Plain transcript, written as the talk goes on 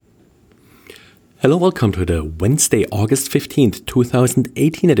Hello, welcome to the Wednesday, August 15th,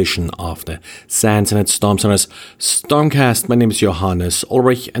 2018 edition of the SANS and Storm Center's StormCast. My name is Johannes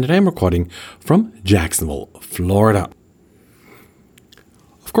Ulrich and today I'm recording from Jacksonville, Florida.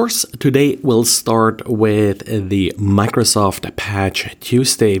 Of course, today we'll start with the Microsoft Patch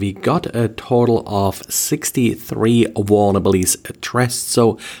Tuesday. We got a total of 63 vulnerabilities addressed,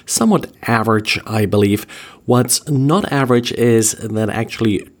 so somewhat average, I believe. What's not average is that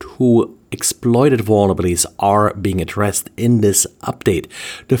actually two exploited vulnerabilities are being addressed in this update.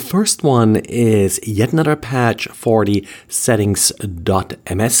 The first one is yet another patch for the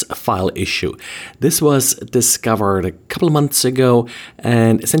settings.ms file issue. This was discovered a couple of months ago,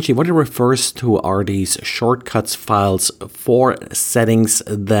 and essentially what it refers to are these shortcuts files for settings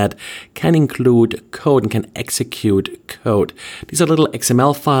that can include code and can execute code. These are little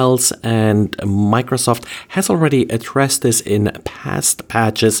XML files, and Microsoft has already addressed this in past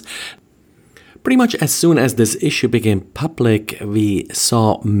patches. Pretty much as soon as this issue became public, we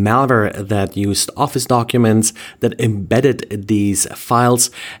saw malware that used Office documents that embedded these files,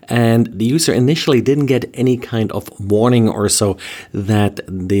 and the user initially didn't get any kind of warning or so that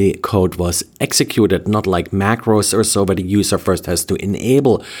the code was executed, not like macros or so, but the user first has to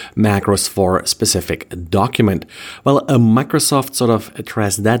enable macros for a specific document. Well, Microsoft sort of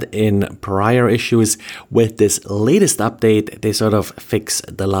addressed that in prior issues. With this latest update, they sort of fix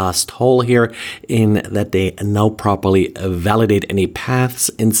the last hole here, in that they now properly validate any paths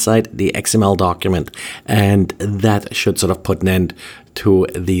inside the XML document, and that should sort of put an end to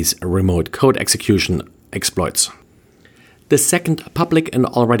these remote code execution exploits. The second public and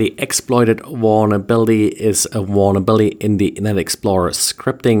already exploited vulnerability is a vulnerability in the Internet Explorer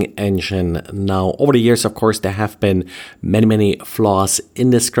scripting engine. Now, over the years, of course, there have been many flaws in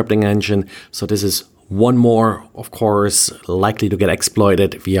the scripting engine, so this is one more, of course, likely to get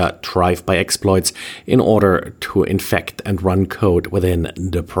exploited via drive-by exploits in order to infect and run code within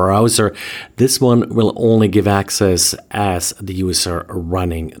the browser. This one will only give access as the user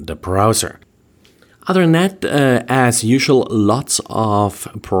running the browser. Other than that, as usual, lots of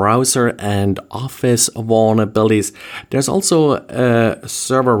browser and Office vulnerabilities. There's also a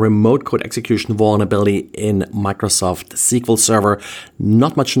server remote code execution vulnerability in Microsoft SQL Server.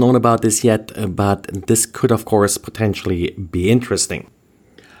 Not much known about this yet, but this could, of course, potentially be interesting.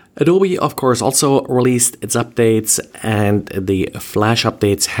 Adobe, of course, also released its updates, and the Flash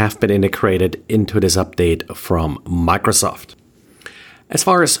updates have been integrated into this update from Microsoft. As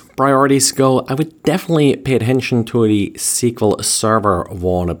far as priorities go, I would definitely pay attention to the SQL Server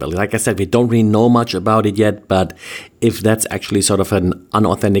vulnerability. Like I said, we don't really know much about it yet, but if that's actually sort of an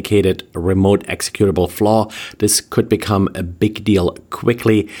unauthenticated remote executable flaw, this could become a big deal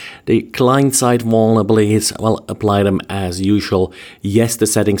quickly. The client-side vulnerabilities, well, apply them as usual. Yes, the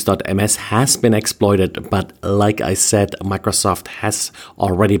settings.ms has been exploited, but like I said, Microsoft has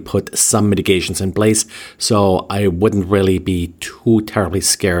already put some mitigations in place, so I wouldn't really be too terribly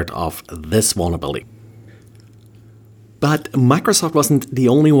scared of this vulnerability. But Microsoft wasn't the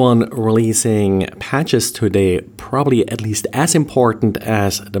only one releasing patches today. Probably at least as important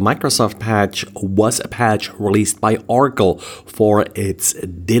as the Microsoft patch was a patch released by Oracle for its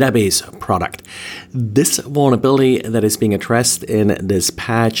database product. This vulnerability that is being addressed in this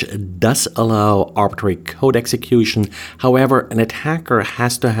patch does allow arbitrary code execution. However, an attacker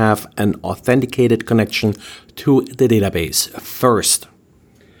has to have an authenticated connection to the database first.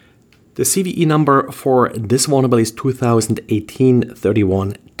 The CVE number for this vulnerability is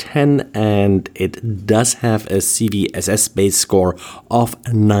 2018-3110, and it does have a CVSS base score of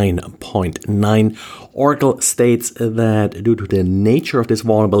 9.9. Oracle states that due to the nature of this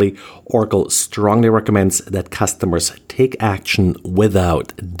vulnerability, Oracle strongly recommends that customers take action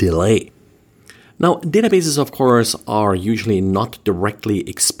without delay. Now, databases, of course, are usually not directly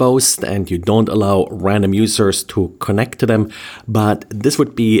exposed and you don't allow random users to connect to them, but this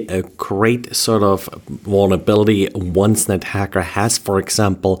would be a great sort of vulnerability once an attacker has, for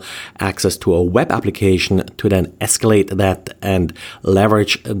example, access to a web application to then escalate that and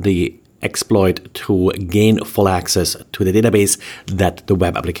leverage the exploit to gain full access to the database that the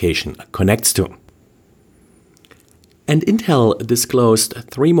web application connects to. And Intel disclosed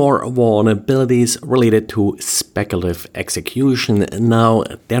 3 more vulnerabilities related to speculative execution. Now,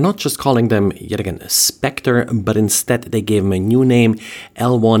 they're not just calling them, yet again, Spectre, but instead they gave them a new name,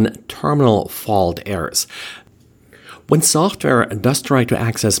 L1 terminal fault errors. When software does try to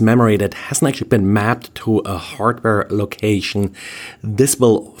access memory that hasn't actually been mapped to a hardware location, this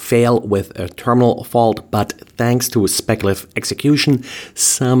will fail with a terminal fault, but thanks to speculative execution,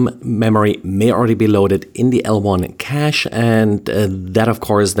 some memory may already be loaded in the L1 cache, and that of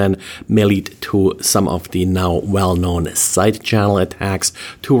course then may lead to some of the now well-known side channel attacks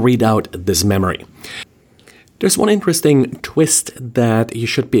to read out this memory. There's one interesting twist that you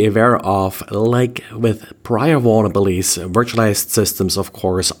should be aware of. Like with prior vulnerabilities, virtualized systems, of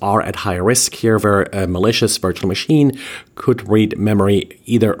course, are at high risk here, where a malicious virtual machine could read memory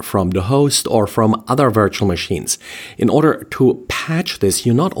either from the host or from other virtual machines. In order to patch this,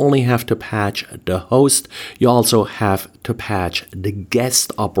 you not only have to patch the host, you also have to patch the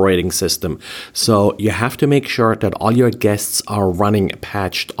guest operating system. So you have to make sure that all your guests are running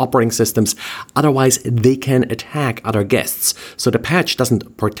patched operating systems, otherwise they can attack other guests. So the patch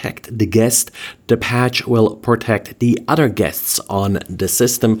doesn't protect the guest, the patch will protect the other guests on the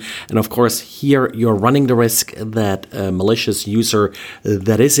system. And of course, here you're running the risk that a malicious user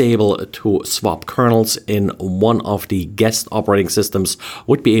that is able to swap kernels in one of the guest operating systems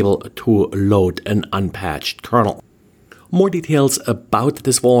would be able to load an unpatched kernel. More details about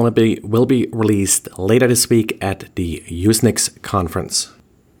this vulnerability will be released later this week at the Usenix conference.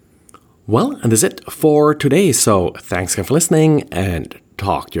 Well, and that's it for today. So thanks again for listening, and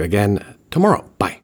talk to you again tomorrow. Bye.